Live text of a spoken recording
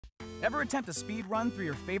Ever attempt a speed run through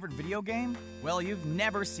your favorite video game? Well, you've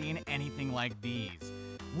never seen anything like these.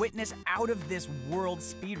 Witness out-of-this-world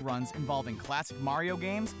speedruns involving classic Mario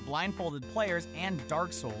games, blindfolded players, and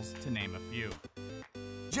Dark Souls, to name a few.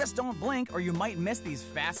 Just don't blink or you might miss these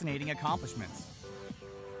fascinating accomplishments.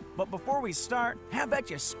 But before we start, how about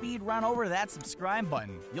you speed run over that subscribe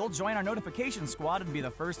button? You'll join our notification squad and be the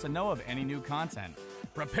first to know of any new content.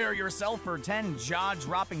 Prepare yourself for 10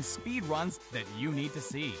 jaw-dropping speedruns that you need to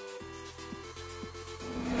see.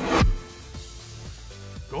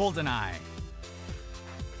 GoldenEye.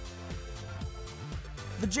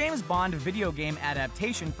 The James Bond video game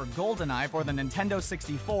adaptation for GoldenEye for the Nintendo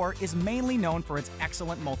 64 is mainly known for its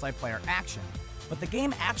excellent multiplayer action, but the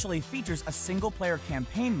game actually features a single-player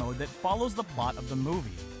campaign mode that follows the plot of the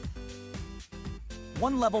movie.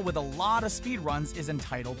 One level with a lot of speedruns is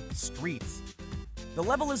entitled Streets. The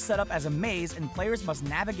level is set up as a maze and players must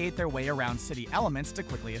navigate their way around city elements to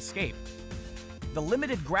quickly escape. The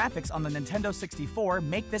limited graphics on the Nintendo 64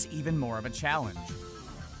 make this even more of a challenge.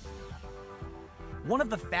 One of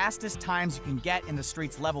the fastest times you can get in the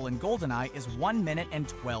Streets level in GoldenEye is 1 minute and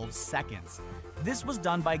 12 seconds. This was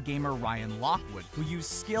done by gamer Ryan Lockwood, who used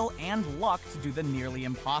skill and luck to do the nearly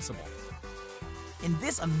impossible. In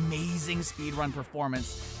this amazing speedrun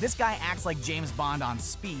performance, this guy acts like James Bond on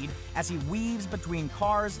speed as he weaves between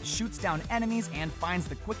cars, shoots down enemies, and finds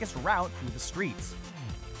the quickest route through the streets.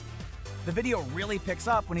 The video really picks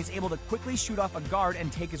up when he's able to quickly shoot off a guard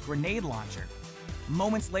and take his grenade launcher.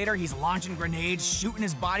 Moments later, he's launching grenades, shooting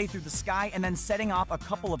his body through the sky, and then setting off a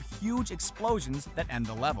couple of huge explosions that end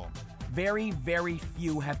the level. Very, very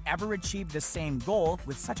few have ever achieved the same goal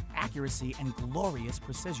with such accuracy and glorious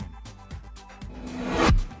precision.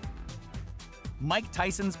 Mike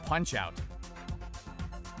Tyson's Punch-Out!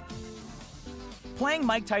 Playing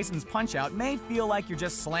Mike Tyson's Punch-Out may feel like you're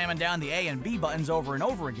just slamming down the A and B buttons over and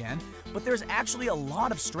over again, but there's actually a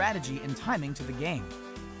lot of strategy and timing to the game.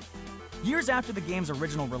 Years after the game's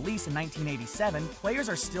original release in 1987, players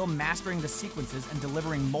are still mastering the sequences and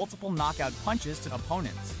delivering multiple knockout punches to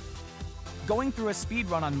opponents. Going through a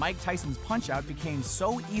speedrun on Mike Tyson's Punch-Out became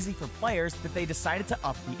so easy for players that they decided to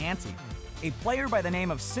up the ante. A player by the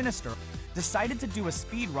name of Sinister decided to do a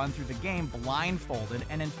speedrun through the game blindfolded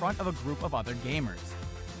and in front of a group of other gamers.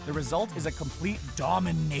 The result is a complete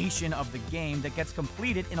domination of the game that gets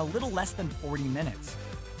completed in a little less than 40 minutes.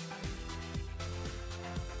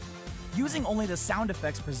 Using only the sound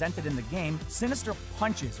effects presented in the game, Sinister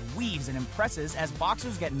punches, weaves, and impresses as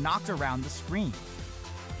boxers get knocked around the screen.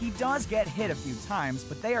 He does get hit a few times,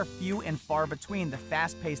 but they are few and far between the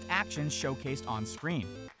fast-paced action showcased on screen.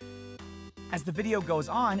 As the video goes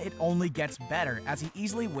on, it only gets better as he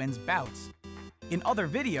easily wins bouts. In other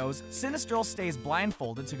videos, Sinister stays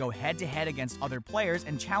blindfolded to go head-to-head against other players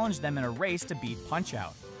and challenge them in a race to beat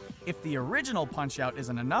Punch-Out. If the original Punch-Out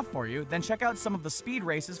isn't enough for you, then check out some of the speed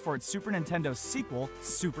races for its Super Nintendo sequel,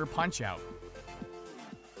 Super Punch-Out!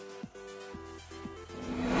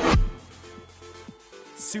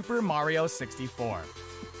 Super Mario 64.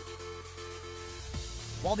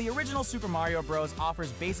 While the original Super Mario Bros.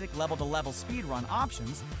 Offers basic level-to-level speedrun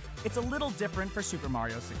options, it's a little different for Super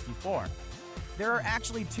Mario 64. There are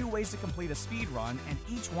actually two ways to complete a speedrun, and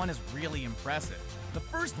each one is really impressive. The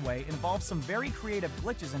first way involves some very creative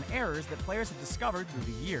glitches and errors that players have discovered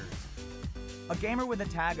through the years. A gamer with the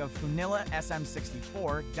tag of Funilla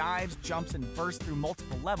SM64 dives, jumps, and bursts through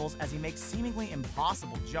multiple levels as he makes seemingly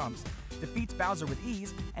impossible jumps, defeats Bowser with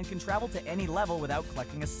ease, and can travel to any level without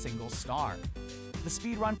collecting a single star. The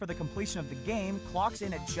speedrun for the completion of the game clocks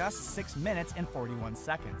in at just 6 minutes and 41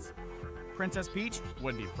 seconds. Princess Peach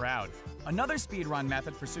would be proud. Another speedrun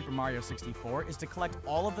method for Super Mario 64 is to collect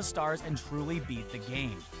all of the stars and truly beat the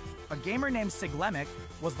game. A gamer named Siglemic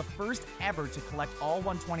was the first ever to collect all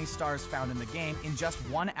 120 stars found in the game in just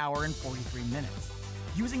 1 hour and 43 minutes.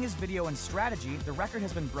 Using his video and strategy, the record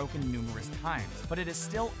has been broken numerous times, but it is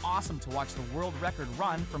still awesome to watch the world record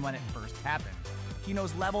run from when it first happened. He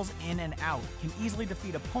knows levels in and out, can easily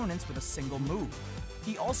defeat opponents with a single move.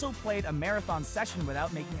 He also played a marathon session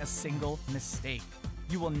without making a single mistake.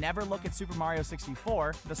 You will never look at Super Mario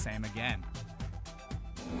 64 the same again.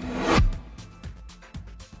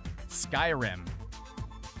 Skyrim.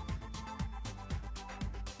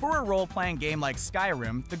 For a role-playing game like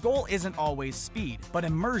Skyrim, the goal isn't always speed, but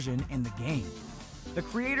immersion in the game. The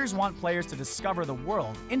creators want players to discover the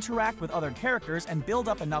world, interact with other characters, and build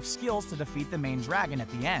up enough skills to defeat the main dragon at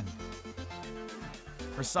the end.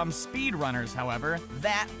 For some speedrunners, however,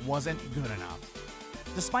 that wasn't good enough.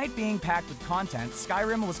 Despite being packed with content,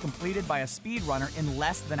 Skyrim was completed by a speedrunner in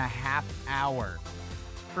less than a half hour.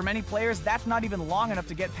 For many players, that's not even long enough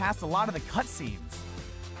to get past a lot of the cutscenes.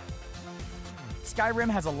 Skyrim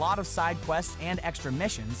has a lot of side quests and extra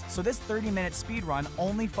missions, so this 30-minute speedrun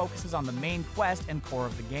only focuses on the main quest and core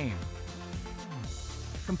of the game.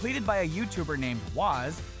 Completed by a YouTuber named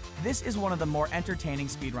Waz, this is one of the more entertaining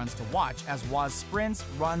speedruns to watch, as Waz sprints,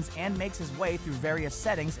 runs, and makes his way through various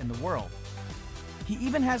settings in the world. He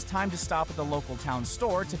even has time to stop at the local town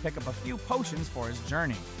store to pick up a few potions for his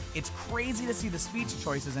journey. It's crazy to see the speech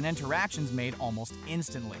choices and interactions made almost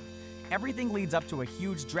instantly. Everything leads up to a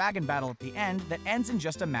huge dragon battle at the end that ends in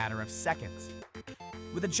just a matter of seconds.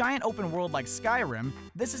 With a giant open world like Skyrim,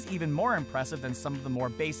 this is even more impressive than some of the more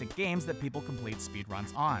basic games that people complete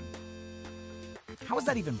speedruns on. How is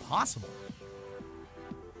that even possible?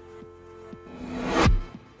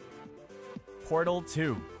 Portal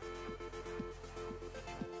 2.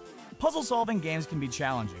 Puzzle-solving games can be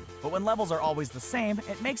challenging, but when levels are always the same,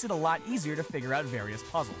 it makes it a lot easier to figure out various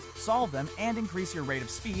puzzles, solve them, and increase your rate of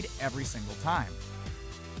speed every single time.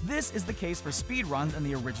 This is the case for speedruns in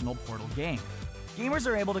the original Portal game. Gamers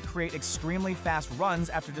are able to create extremely fast runs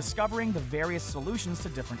after discovering the various solutions to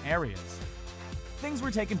different areas. Things were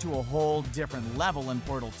taken to a whole different level in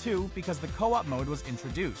Portal 2 because the co-op mode was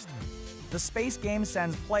introduced. The space game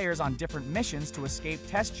sends players on different missions to escape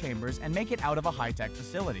test chambers and make it out of a high-tech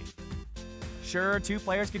facility. Sure, 2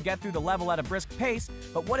 players could get through the level at a brisk pace,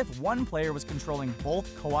 but what if one player was controlling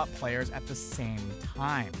both co-op players at the same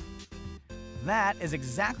time? That is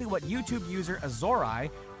exactly what YouTube user Azorai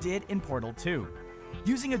did in Portal 2.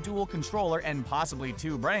 Using a dual controller and possibly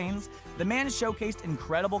 2 brains, the man showcased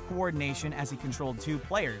incredible coordination as he controlled 2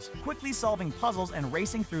 players, quickly solving puzzles and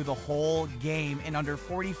racing through the whole game in under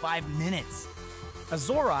 45 minutes.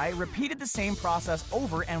 Azorai repeated the same process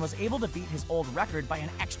over and was able to beat his old record by an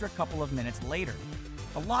extra couple of minutes later.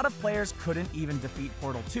 A lot of players couldn't even defeat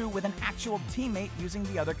Portal 2 with an actual teammate using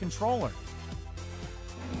the other controller.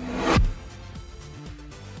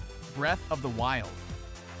 Breath of the Wild.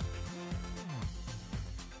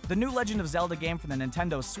 The new Legend of Zelda game for the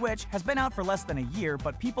Nintendo Switch has been out for less than a year,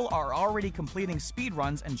 but people are already completing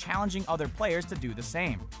speedruns and challenging other players to do the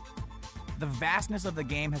same. The vastness of the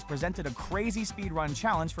game has presented a crazy speedrun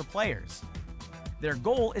challenge for players. Their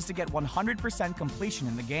goal is to get 100% completion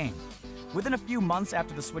in the game. Within a few months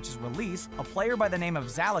after the Switch's release, a player by the name of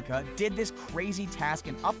Zalika did this crazy task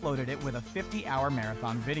and uploaded it with a 50-hour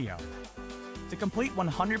marathon video. To complete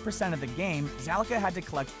 100% of the game, Zalika had to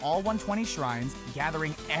collect all 120 shrines,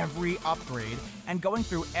 gathering every upgrade, and going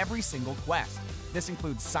through every single quest. This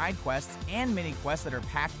includes side quests and mini quests that are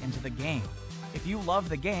packed into the game. If you love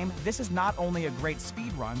the game, this is not only a great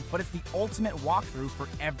speedrun, but it's the ultimate walkthrough for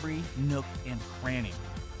every nook and cranny.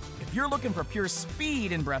 If you're looking for pure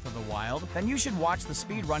speed in Breath of the Wild, then you should watch the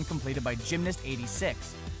speedrun completed by Gymnast86.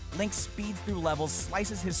 Link speeds through levels,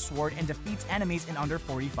 slices his sword, and defeats enemies in under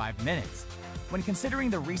 45 minutes. When considering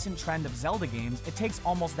the recent trend of Zelda games, it takes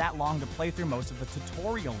almost that long to play through most of the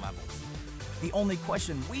tutorial levels. The only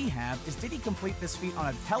question we have is, did he complete this feat on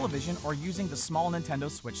a television or using the small Nintendo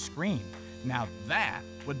Switch screen? Now that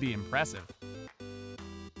would be impressive.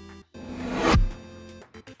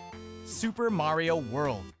 Super Mario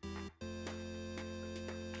World.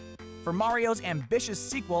 For Mario's ambitious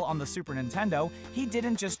sequel on the Super Nintendo, he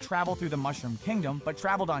didn't just travel through the Mushroom Kingdom, but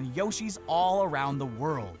traveled on Yoshis all around the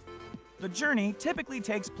world. The journey typically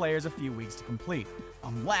takes players a few weeks to complete,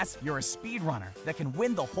 unless you're a speedrunner that can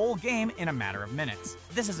win the whole game in a matter of minutes.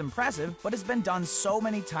 This is impressive, but it's been done so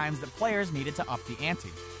many times that players needed to up the ante.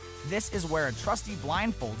 This is where a trusty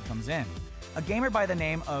blindfold comes in. A gamer by the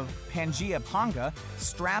name of Pangaea Ponga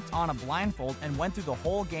strapped on a blindfold and went through the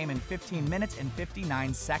whole game in 15 minutes and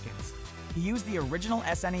 59 seconds. He used the original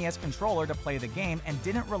SNES controller to play the game and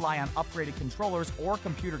didn't rely on upgraded controllers or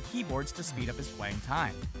computer keyboards to speed up his playing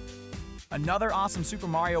time. Another awesome Super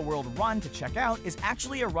Mario World run to check out is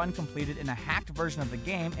actually a run completed in a hacked version of the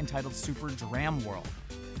game entitled Super Dram World.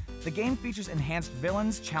 The game features enhanced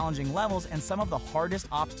villains, challenging levels, and some of the hardest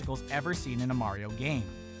obstacles ever seen in a Mario game.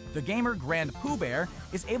 The gamer Grand Pooh Bear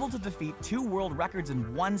is able to defeat 2 world records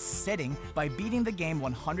in one sitting by beating the game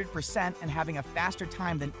 100% and having a faster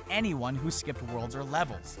time than anyone who skipped worlds or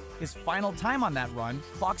levels. His final time on that run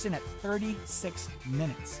clocks in at 36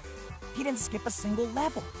 minutes. He didn't skip a single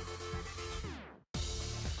level.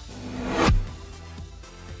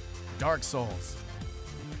 Dark Souls.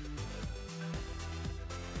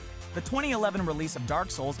 The 2011 release of Dark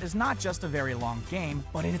Souls is not just a very long game,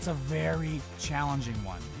 but it's a very challenging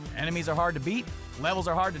one. Enemies are hard to beat, levels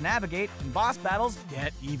are hard to navigate, and boss battles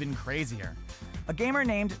get even crazier. A gamer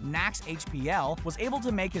named NaxHPL was able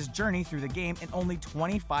to make his journey through the game in only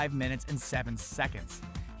 25 minutes and 7 seconds.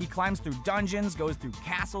 He climbs through dungeons, goes through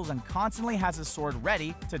castles, and constantly has his sword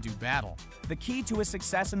ready to do battle. The key to his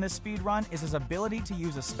success in this speedrun is his ability to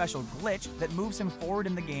use a special glitch that moves him forward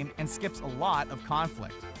in the game and skips a lot of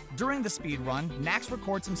conflict. During the speedrun, Nax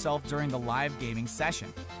records himself during the live gaming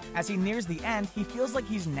session. As he nears the end, he feels like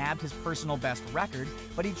he's nabbed his personal best record,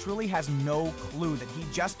 but he truly has no clue that he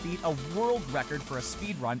just beat a world record for a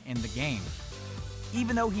speedrun in the game.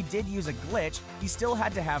 Even though he did use a glitch, he still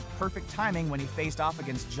had to have perfect timing when he faced off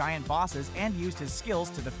against giant bosses and used his skills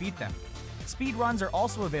to defeat them. Speedruns are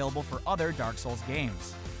also available for other Dark Souls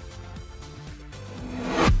games.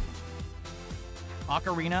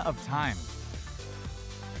 Ocarina of Time.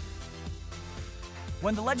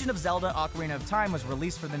 When The Legend of Zelda: Ocarina of Time was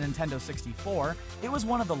released for the Nintendo 64, it was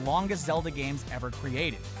one of the longest Zelda games ever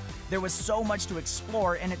created. There was so much to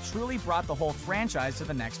explore, and it truly brought the whole franchise to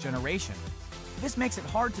the next generation. This makes it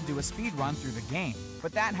hard to do a speedrun through the game,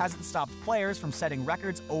 but that hasn't stopped players from setting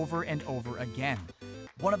records over and over again.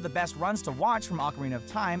 One of the best runs to watch from Ocarina of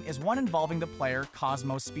Time is one involving the player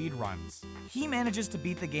Cosmo Speedruns. He manages to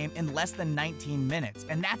beat the game in less than 19 minutes,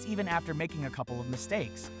 and that's even after making a couple of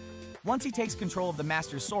mistakes. Once he takes control of the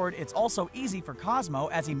Master Sword, it's also easy for Cosmo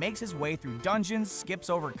as he makes his way through dungeons, skips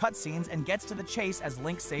over cutscenes, and gets to the chase as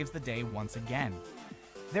Link saves the day once again.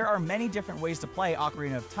 There are many different ways to play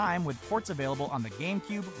Ocarina of Time, with ports available on the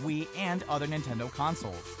GameCube, Wii, and other Nintendo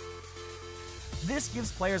consoles. This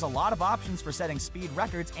gives players a lot of options for setting speed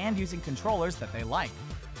records and using controllers that they like.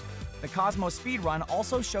 The Cosmo speedrun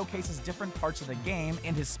also showcases different parts of the game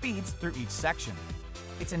and his speeds through each section.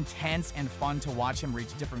 It's intense and fun to watch him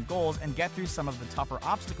reach different goals and get through some of the tougher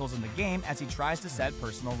obstacles in the game as he tries to set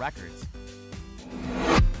personal records.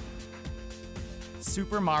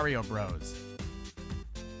 Super Mario Bros.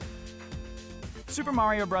 Super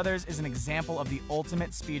Mario Bros. Is an example of the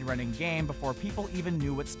ultimate speedrunning game before people even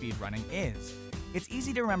knew what speedrunning is. It's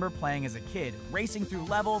easy to remember playing as a kid, racing through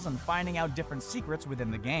levels and finding out different secrets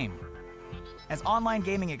within the game. As online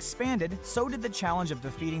gaming expanded, so did the challenge of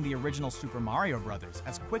defeating the original Super Mario Bros.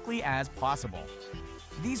 As quickly as possible.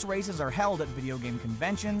 These races are held at video game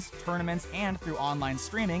conventions, tournaments, and through online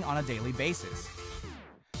streaming on a daily basis.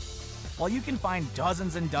 While you can find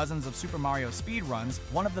dozens and dozens of Super Mario speedruns,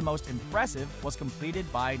 one of the most impressive was completed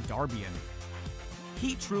by Darbian.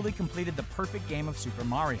 He truly completed the perfect game of Super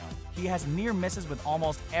Mario. He has near misses with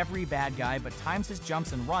almost every bad guy, but times his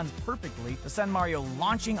jumps and runs perfectly to send Mario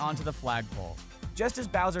launching onto the flagpole. Just as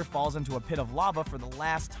Bowser falls into a pit of lava for the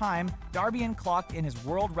last time, Darbian clocked in his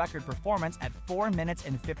world record performance at 4 minutes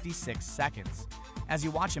and 56 seconds. As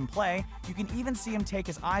you watch him play, you can even see him take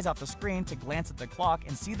his eyes off the screen to glance at the clock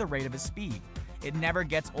and see the rate of his speed. It never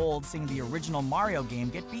gets old seeing the original Mario game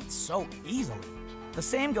get beat so easily. The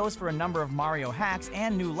same goes for a number of Mario hacks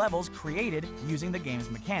and new levels created using the game's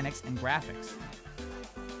mechanics and graphics.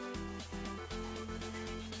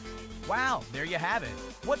 Wow, there you have it.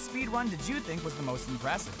 What speedrun did you think was the most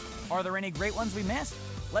impressive? Are there any great ones we missed?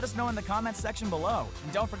 Let us know in the comments section below.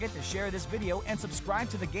 And don't forget to share this video and subscribe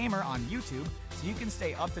to The Gamer on YouTube so you can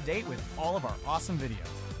stay up to date with all of our awesome videos.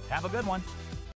 Have a good one.